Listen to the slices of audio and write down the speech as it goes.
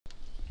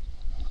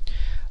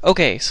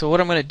Okay, so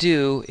what I'm going to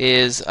do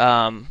is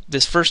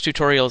this first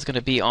tutorial is going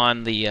to be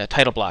on the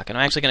title block, and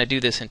I'm actually going to do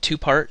this in two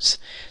parts.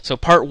 So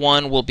part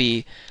one will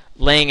be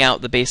laying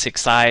out the basic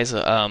size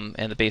and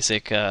the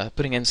basic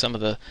putting in some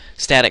of the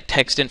static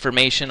text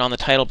information on the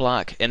title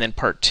block, and then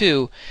part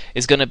two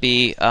is going to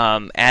be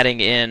adding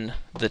in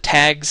the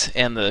tags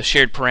and the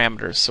shared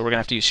parameters. So we're going to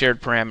have to use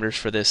shared parameters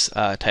for this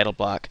title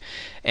block,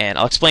 and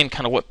I'll explain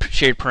kind of what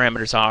shared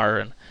parameters are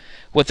and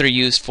what they're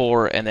used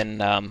for, and then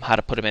how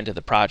to put them into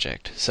the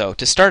project. So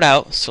to start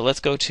out, so let's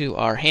go to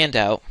our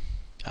handout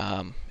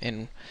on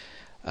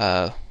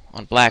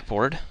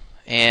Blackboard.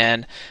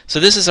 And so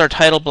this is our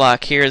title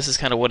block here. This is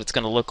kind of what it's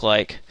going to look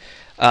like.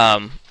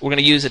 We're going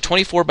to use a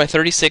 24 by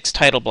 36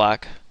 title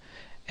block,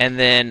 and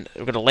then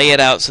we're going to lay it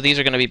out. So these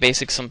are going to be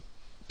basic, some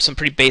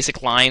pretty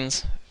basic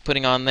lines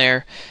putting on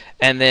there,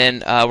 and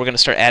then we're going to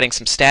start adding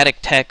some static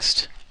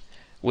text,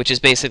 which is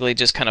basically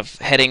just kind of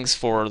headings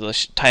for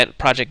the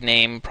project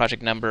name,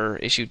 project number,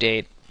 issue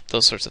date,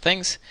 those sorts of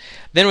things.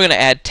 Then we're going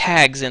to add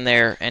tags in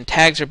there, and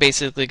tags are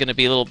basically going to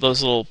be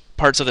those little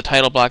parts of the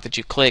title block that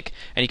you click,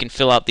 and you can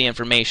fill out the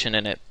information,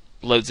 and it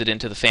loads it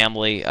into the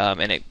family,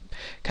 and it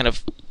kind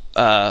of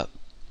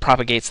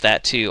propagates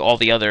that to all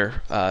the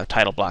other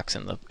title blocks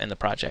in the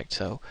project.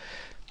 So,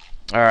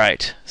 all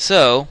right.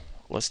 So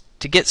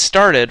to get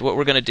started, what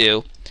we're going to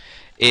do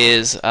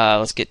is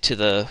let's get to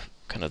the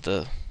kind of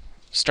the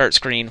start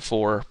screen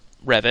for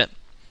Revit.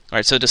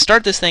 Alright, so to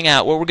start this thing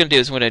out, what we're going to do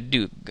is we're going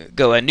to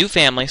go a new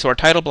family. So our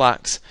title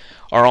blocks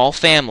are all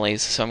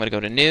families. So I'm going to go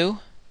to new,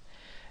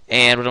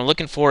 and what I'm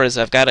looking for is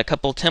I've got a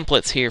couple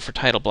templates here for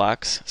title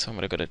blocks. So I'm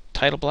going to go to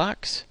title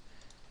blocks,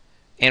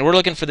 and we're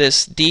looking for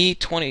this this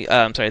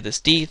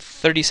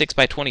D36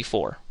 by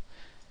 24.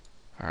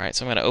 Alright,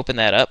 so I'm going to open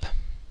that up.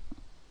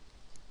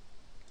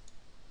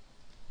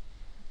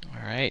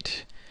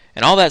 Alright,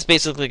 and all that's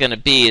basically going to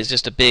be is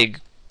just a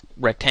big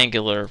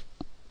rectangular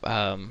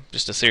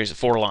just a series of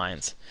 4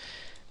 lines,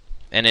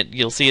 and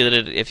you'll see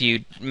that if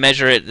you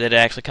measure it, that it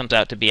actually comes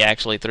out to be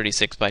actually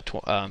 36 by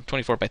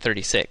 24 by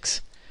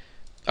 36.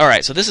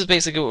 Alright, so this is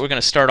basically what we're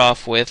going to start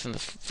off with, and the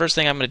first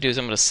thing I'm going to do is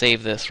I'm going to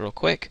save this real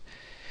quick.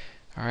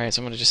 Alright,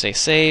 so I'm going to just say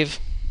save,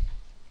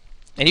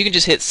 and you can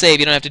just hit save.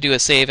 You don't have to do a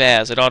save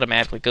as. It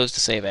automatically goes to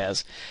save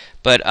as,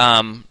 but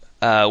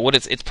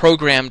it's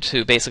programmed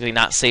to basically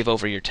not save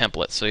over your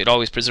templates, so it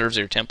always preserves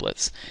your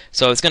templates.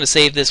 So it's going to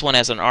save this one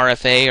as an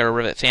RFA or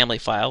a Revit family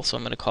file. So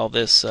I'm going to call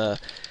this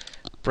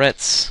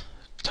Brett's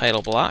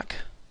title block.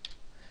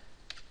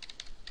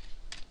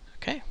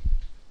 Okay,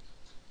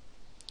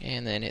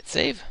 and then hit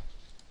save.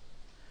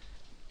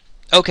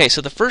 Okay,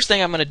 so the first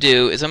thing I'm going to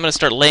do is I'm going to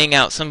start laying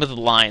out some of the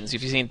lines.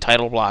 If you've seen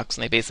title blocks,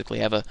 and they basically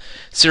have a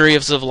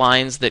series of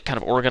lines that kind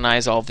of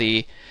organize all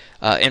the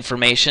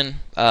information,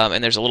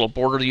 and there's a little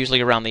border usually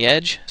around the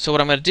edge. So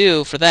what I'm going to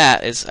do for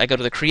that is I go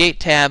to the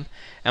Create tab, and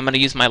I'm going to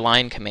use my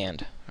line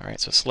command. Alright,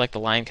 so select the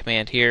line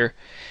command here,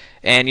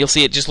 and you'll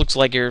see it just looks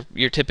like your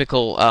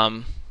typical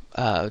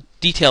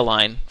detail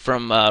line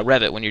from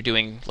Revit when you're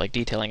doing like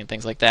detailing and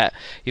things like that.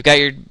 You've got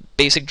your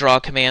basic draw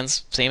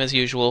commands, same as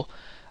usual.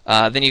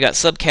 Then you got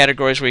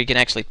subcategories where you can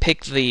actually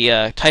pick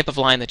the type of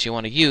line that you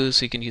want to use.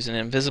 So you can use an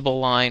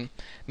invisible line,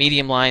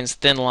 medium lines,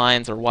 thin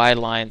lines, or wide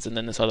lines, and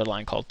then this other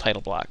line called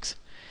title blocks.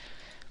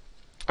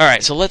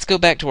 Alright, so let's go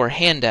back to our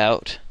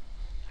handout,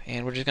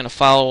 and we're just going to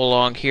follow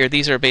along here.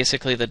 These are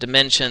basically the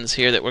dimensions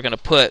here that we're going to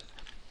put.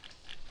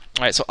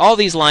 Alright, so all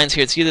these lines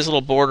here, see this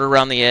little border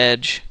around the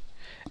edge,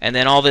 and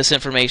then all this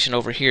information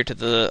over here to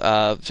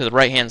the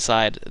right-hand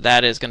side,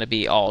 that is going to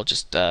be all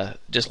just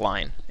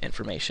line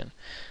information.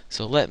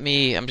 So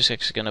I'm just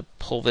actually going to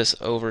pull this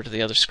over to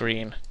the other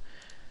screen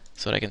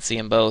so that I can see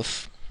them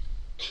both.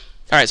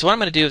 Alright, so what I'm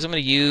going to do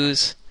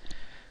is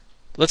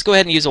let's go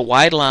ahead and use a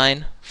wide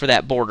line for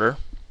that border.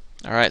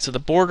 Alright, so the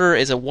border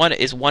is 1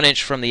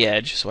 inch from the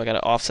edge, so I got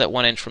to offset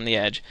 1 inch from the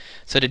edge.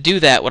 So to do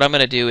that, what I'm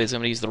going to do is I'm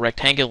going to use the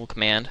rectangle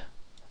command,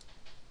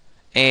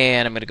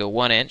 and I'm going to go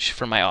 1 inch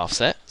for my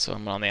offset. So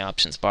I'm on the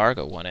options bar,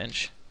 go 1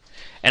 inch.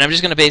 And I'm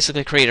just going to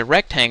basically create a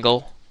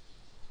rectangle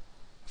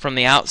from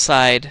the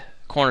outside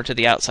corner to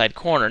the outside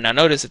corner. Now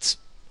notice it's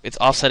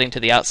offsetting to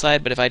the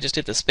outside, but if I just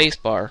hit the space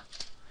bar,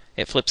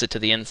 it flips it to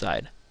the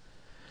inside.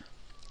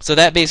 So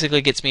that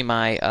basically gets me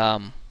my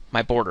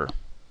my border.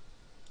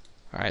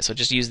 Alright, so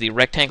just use the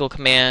rectangle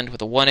command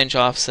with a 1 inch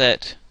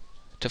offset.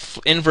 To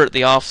invert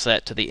the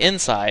offset to the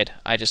inside,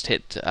 I just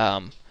hit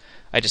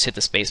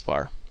the space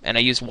bar, and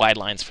I use wide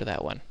lines for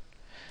that one.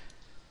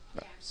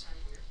 Okay, I'm sorry,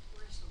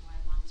 where's the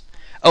wide lines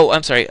part? Oh,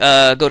 I'm sorry.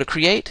 Go to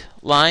Create,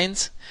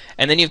 Lines,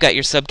 and then you've got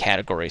your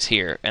subcategories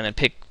here, and then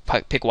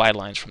pick wide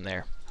lines from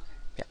there.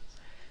 Okay. Yeah.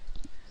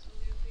 So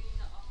we're creating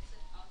the offset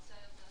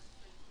outside of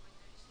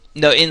the 24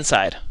 by 36? No,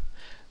 inside.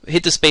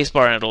 Hit the space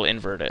bar and it'll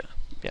invert it.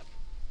 Yep.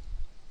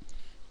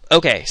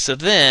 Okay, so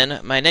then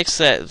my next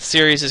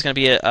series is going to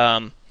be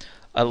a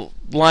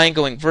line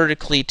going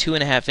vertically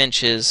 2.5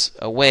 inches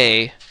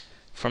away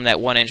from that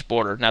 1 inch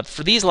border. Now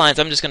for these lines,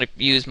 I'm just going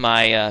to use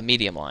my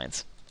medium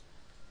lines.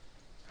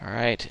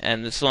 Alright,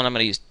 and this one I'm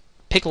going to use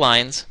pick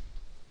lines.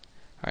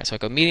 Alright, so I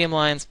go medium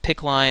lines,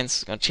 pick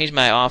lines. I'm going to change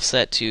my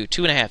offset to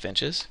 2.5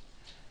 inches.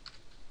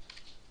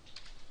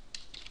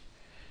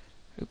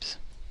 Oops.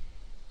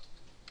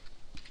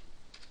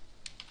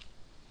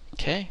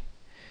 Okay.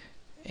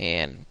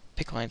 And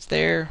pick lines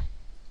there.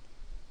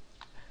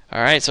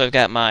 Alright, so I've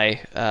got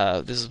my,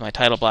 this is my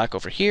title block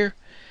over here.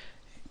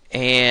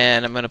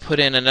 And I'm going to put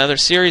in another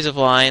series of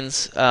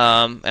lines.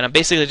 And I'm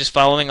basically just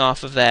following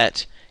off of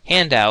that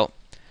handout.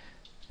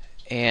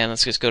 And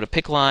let's just go to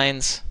pick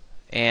lines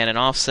and an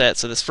offset.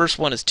 So this first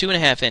one is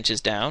 2.5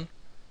 inches down.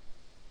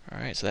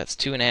 Alright, so that's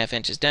 2.5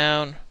 inches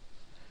down.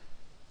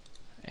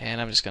 And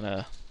I'm just going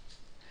to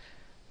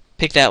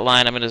pick that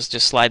line. I'm going to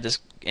just slide this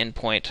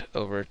endpoint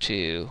over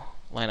to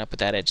line up with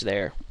that edge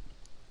there.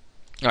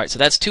 Alright, so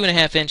that's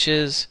 2.5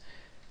 inches.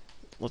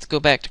 Let's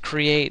go back to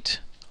create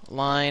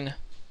line,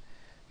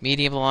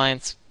 medium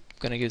lines. I'm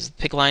going to use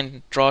the pick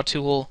line draw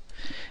tool.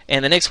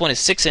 And the next one is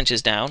 6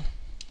 inches down.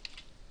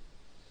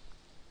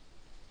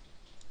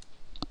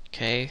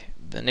 Okay,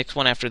 the next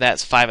one after that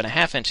is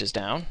 5.5 inches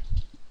down.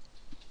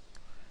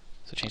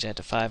 So change that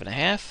to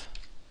 5.5.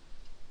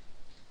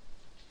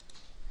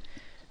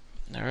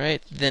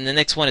 Alright, then the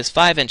next one is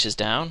 5 inches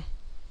down.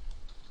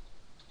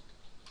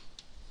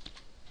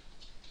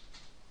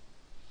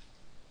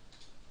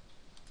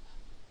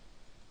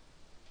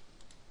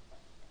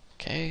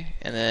 Okay,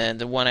 and then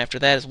the one after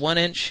that is 1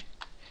 inch.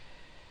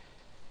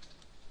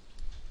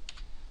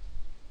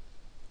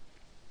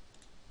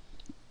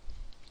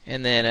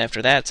 And then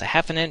after that it's a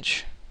 1/2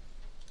 inch.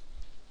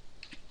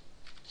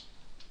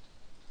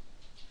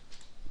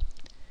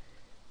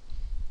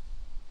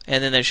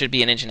 And then there should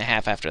be 1.5 inches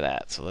after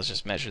that. So let's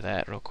just measure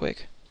that real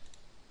quick.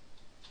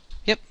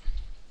 Yep.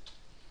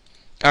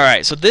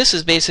 Alright, so this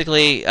is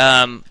basically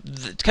kind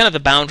of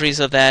the boundaries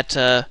of that,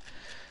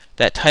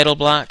 that title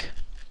block.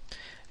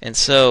 And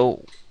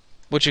so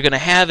what you're going to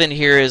have in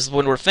here is,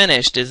 when we're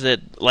finished, is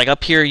that, like,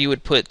 up here you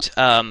would put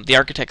the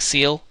architect's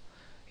seal.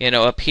 You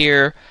know, up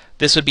here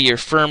this would be your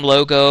firm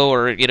logo,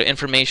 or, you know,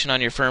 information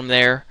on your firm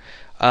there.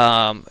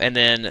 And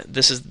then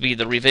this is be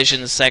the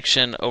revisions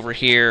section over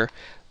here.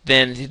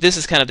 Then this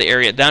is kind of the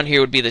area down here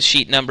would be the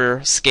sheet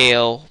number,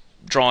 scale,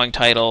 drawing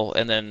title,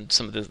 and then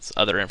some of this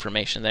other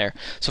information there.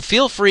 So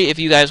feel free, if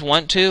you guys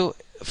want to,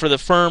 for the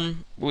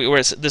firm, where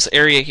it's this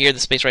area here, the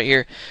space right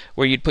here,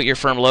 where you'd put your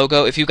firm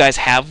logo, if you guys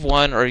have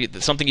one or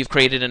something you've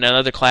created in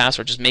another class,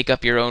 or just make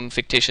up your own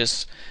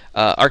fictitious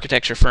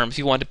architecture firm, if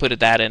you want to put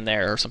that in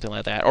there or something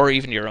like that, or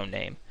even your own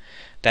name,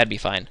 that'd be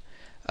fine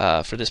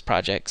for this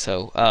project.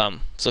 So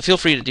so feel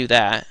free to do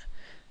that.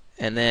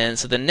 And then,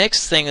 so the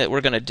next thing that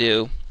we're going to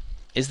do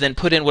is then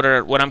put in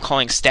what I'm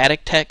calling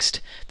static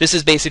text. This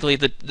is basically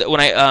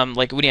when I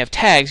like when you have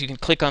tags, you can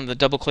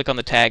double click on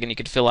the tag, and you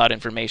can fill out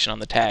information on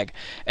the tag,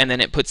 and then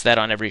it puts that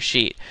on every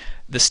sheet.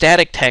 The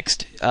static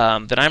text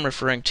that I'm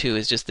referring to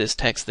is just this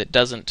text that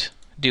doesn't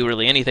do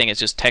really anything. It's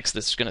just text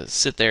that's going to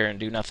sit there and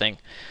do nothing.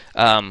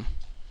 And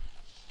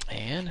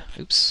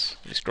oops,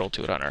 let me scroll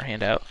to it on our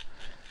handout.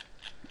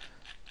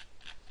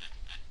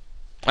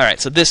 All right,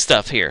 so this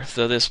stuff here.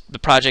 So the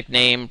project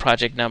name,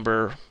 project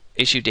number,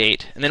 issue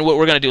date, and then what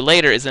we're going to do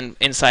later is, then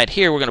inside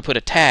here we're going to put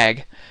a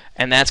tag,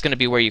 and that's going to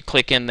be where you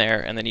click in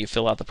there and then you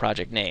fill out the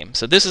project name.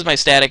 So this is my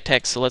static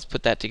text, so let's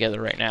put that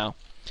together right now.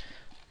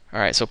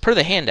 Alright, so per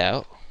the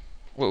handout,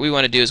 what we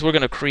want to do is we're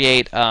going to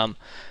create, we're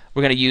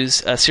going to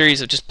use a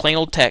series of just plain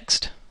old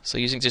text, so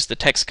using just the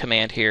text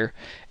command here,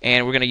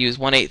 and we're going to use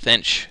 1/8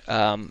 inch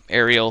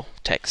Arial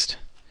text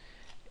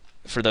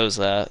for those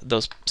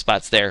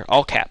spots there,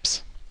 all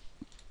caps.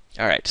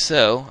 Alright,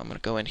 so I'm going to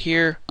go in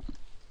here,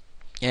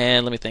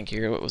 and let me think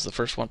here. What was the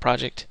first one?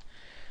 Project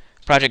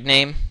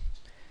name.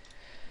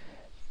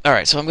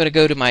 Alright, so I'm going to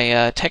go to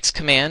my text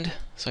command.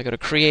 So I go to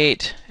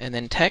create and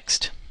then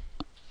text.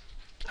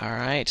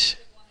 Alright.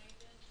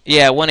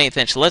 Yeah, 1/8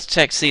 inch. So let's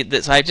check. See,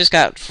 this I just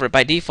got,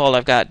 by default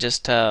I've got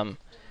just yeah,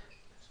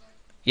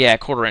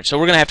 1/4 inch. So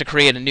we're going to have to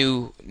create a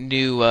new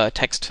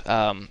text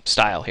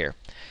style here,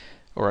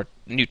 or a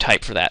new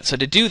type for that. So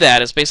to do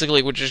that is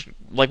basically we're just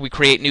like we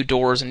create new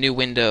doors and new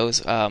windows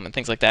and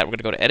things like that. We're going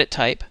to go to edit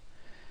type.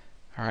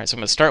 Alright, so I'm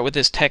going to start with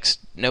this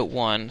text note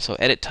 1, so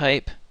edit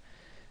type,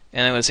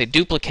 and I'm going to say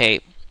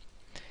duplicate,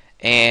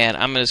 and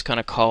I'm just going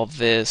to call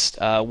this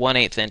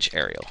 1/8 inch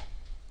Arial.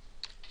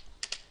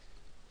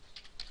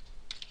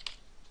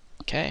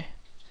 Okay,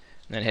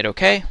 and then hit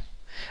OK,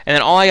 and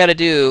then all I got to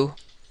do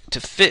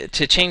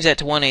to change that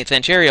to 1/8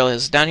 inch Arial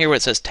is down here where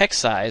it says text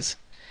size,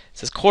 it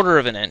says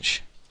 1/4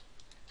 inch.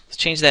 Let's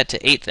change that to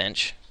 1/8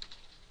 inch.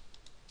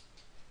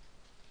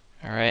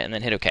 Alright, and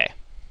then hit OK.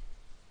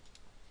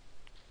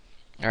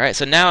 Alright,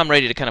 so now I'm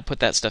ready to kind of put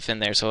that stuff in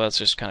there, so let's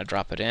just kind of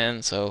drop it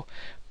in. So,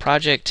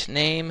 project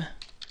name,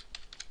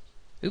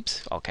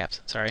 oops, all caps,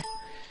 sorry.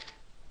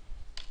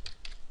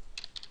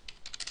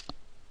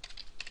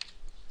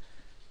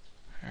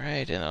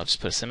 Alright, and I'll just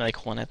put a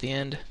semicolon at the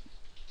end.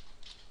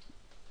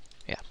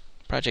 Yeah,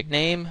 project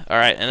name.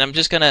 Alright, and I'm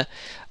just gonna,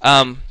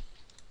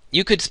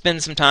 you could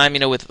spend some time, you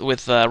know,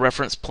 with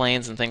reference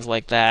planes and things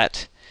like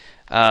that,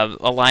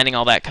 aligning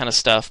all that kind of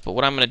stuff, but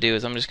what I'm gonna do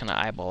is I'm just gonna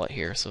eyeball it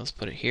here, so let's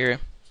put it here.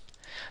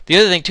 The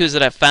other thing too is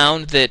that I've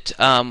found that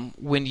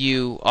when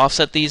you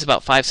offset these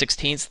about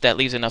 5/16, that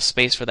leaves enough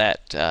space for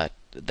that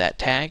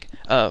tag.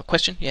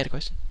 Question? You had a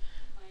question?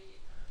 My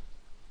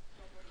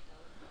property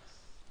does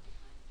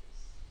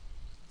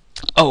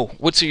behind this. Oh,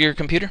 what's your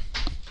computer?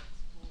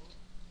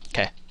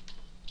 Okay.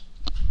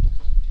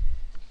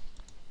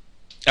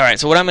 All right.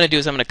 So what I'm going to do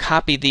is I'm going to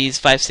copy these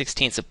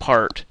 5/16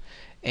 apart,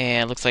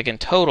 and looks like in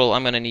total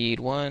I'm going to need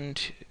 1,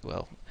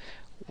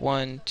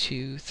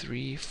 2,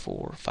 3,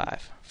 4,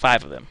 5.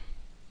 5 of them.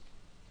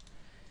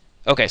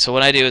 Okay. So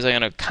what I do is I'm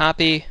going to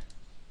copy.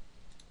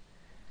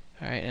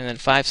 All right, and then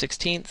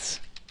 5/16.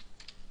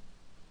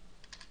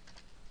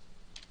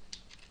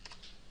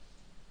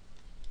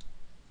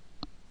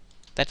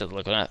 That doesn't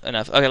look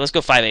enough. Okay, let's go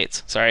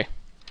 5/8. Sorry.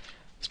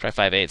 Let's try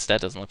 5/8.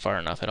 That doesn't look far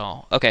enough at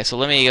all. Okay, so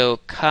let me go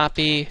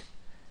copy,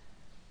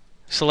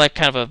 select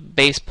kind of a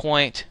base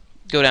point,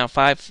 go down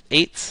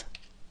 5/8,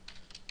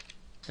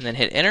 and then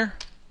hit enter.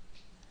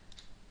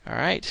 All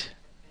right.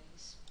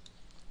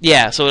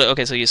 Yeah, so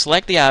okay, so you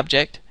select the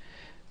object,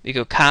 you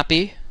go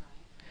copy,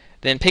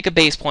 then pick a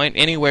base point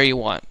anywhere you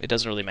want. It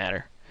doesn't really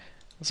matter.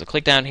 So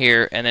click down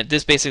here, and then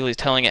this basically is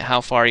telling it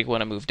how far you want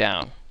to move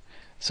down.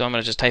 So I'm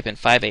going to just type in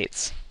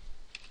 5/8.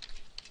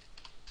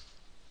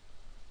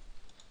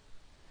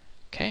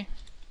 Okay.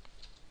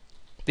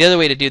 The other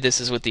way to do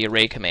this is with the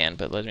array command,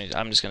 but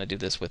I'm just going to do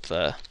this with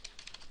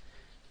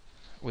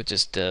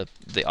just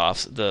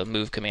the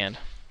move command.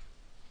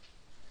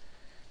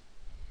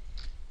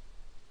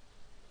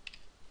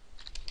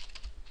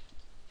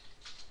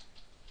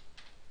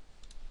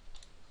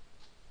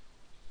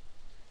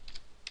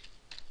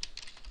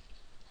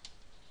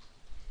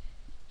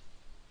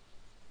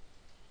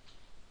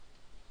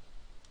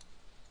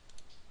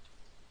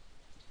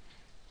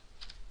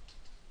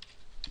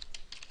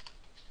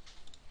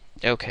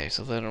 Okay,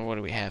 so then what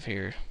do we have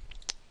here?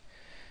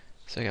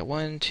 So I got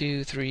 1,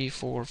 2, 3,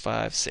 4,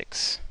 5,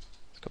 6.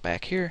 Let's go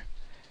back here.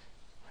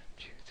 1,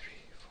 2, 3,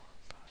 4,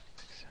 5,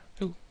 6,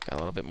 7. Ooh, got a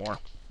little bit more.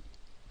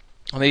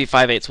 Well, maybe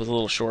 5/8 was a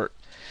little short.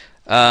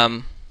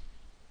 I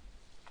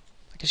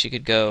guess you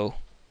could go,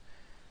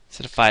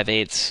 instead of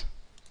 5/8,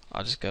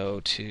 I'll just go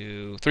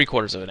to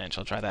 3/4 of an inch.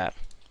 I'll try that.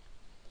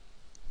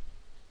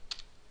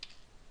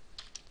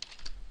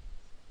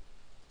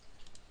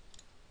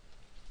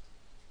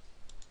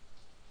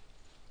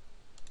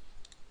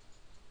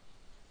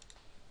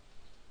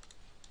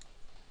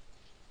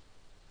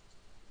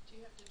 Do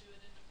you have to do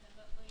it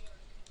independently, or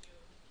can you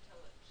tell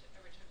it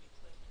every time you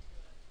click to do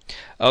it?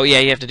 Oh yeah,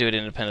 you have to do it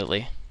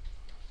independently.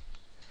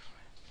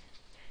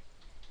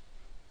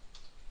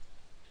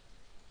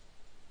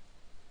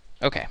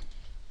 Okay.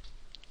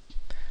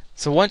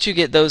 So once you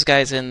get those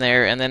guys in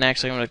there, and then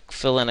actually I'm going to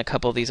fill in a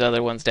couple of these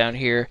other ones down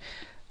here.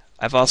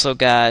 I've also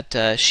got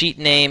sheet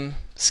name,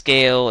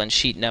 scale, and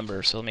sheet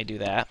number, so let me do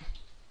that.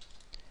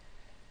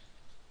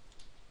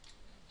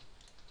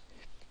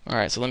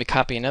 Alright, so let me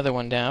copy another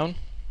one down.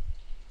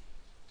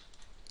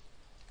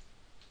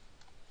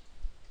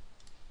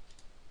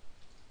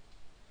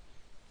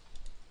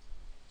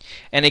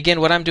 And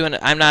again, what I'm doing,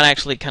 I'm not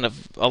actually kind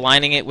of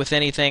aligning it with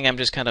anything. I'm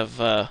just kind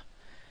of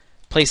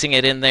placing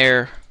it in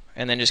there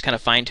and then just kind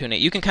of fine-tune it.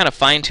 You can kind of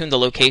fine-tune the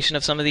location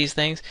of some of these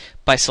things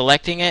by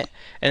selecting it,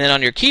 and then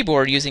on your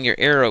keyboard using your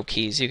arrow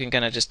keys, you can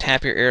kind of just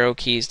tap your arrow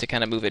keys to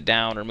kind of move it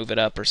down or move it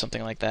up or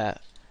something like that,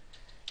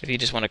 if you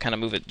just want to kind of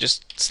move it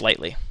just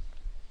slightly.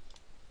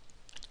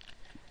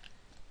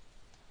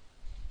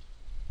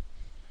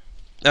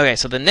 Okay,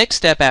 so the next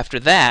step after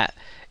that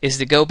is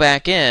to go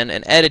back in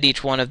and edit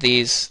each one of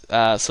these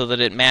so that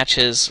it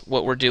matches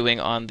what we're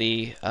doing on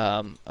the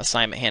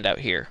assignment handout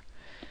here.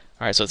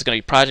 Alright, so it's going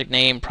to be project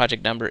name,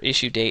 project number,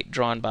 issue date,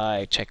 drawn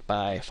by, checked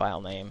by,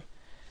 file name,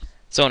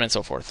 so on and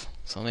so forth.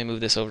 So let me move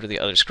this over to the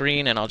other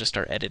screen, and I'll just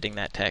start editing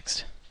that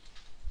text.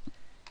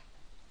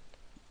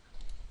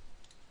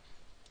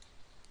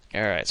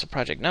 Alright, so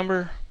project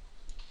number.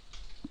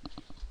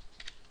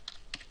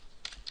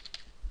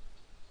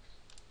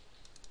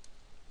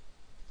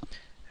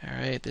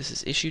 Alright, this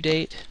is issue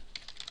date.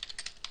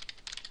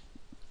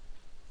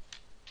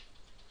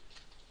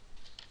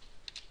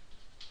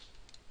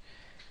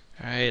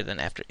 Alright, then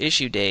after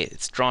issue date,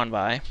 it's drawn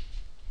by.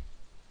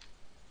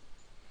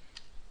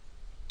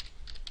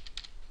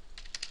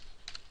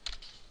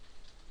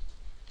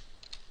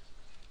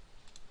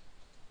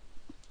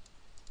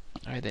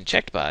 Alright, then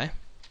checked by.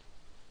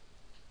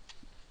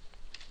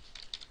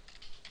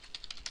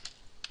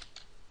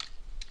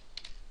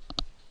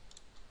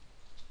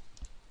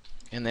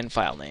 And then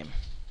file name.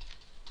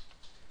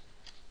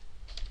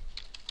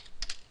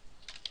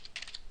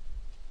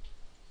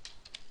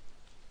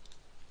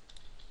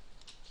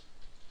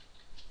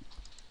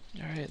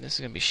 Alright, this is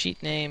going to be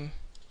sheet name.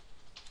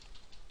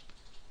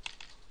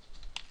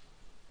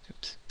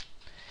 Oops.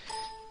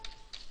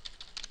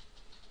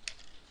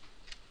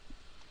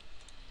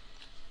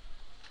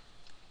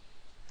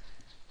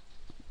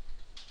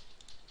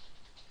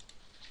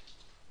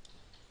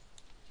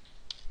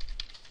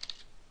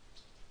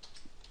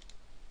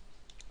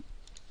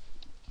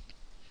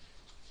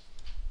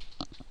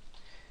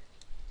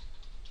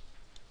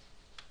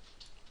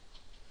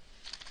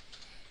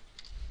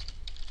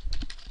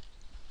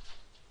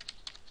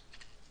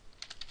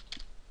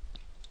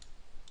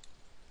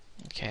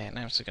 and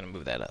I'm just going to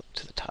move that up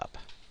to the top.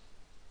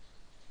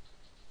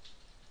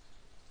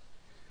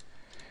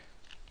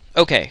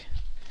 Okay,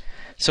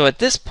 so at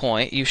this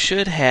point you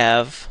should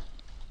have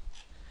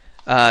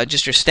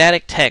just your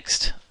static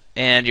text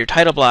and your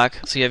title block.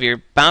 So you have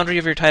your boundary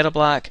of your title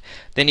block,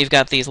 then you've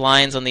got these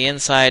lines on the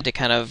inside to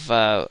kind of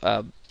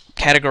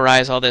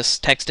categorize all this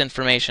text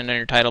information in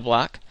your title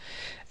block,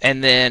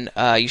 and then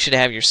you should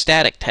have your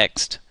static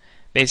text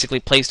basically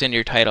placed in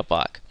your title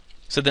block.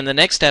 So then the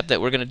next step that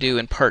we're going to do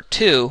in part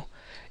 2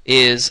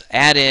 is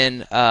add in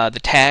the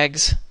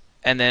tags,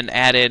 and then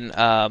add in,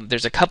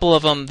 there's a couple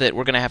of them that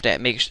we're going to have to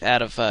make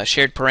out of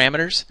shared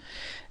parameters,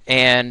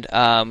 and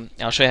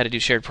I'll show you how to do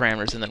shared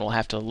parameters, and then we'll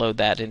have to load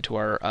that into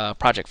our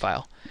project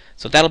file.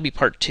 So that'll be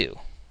part 2.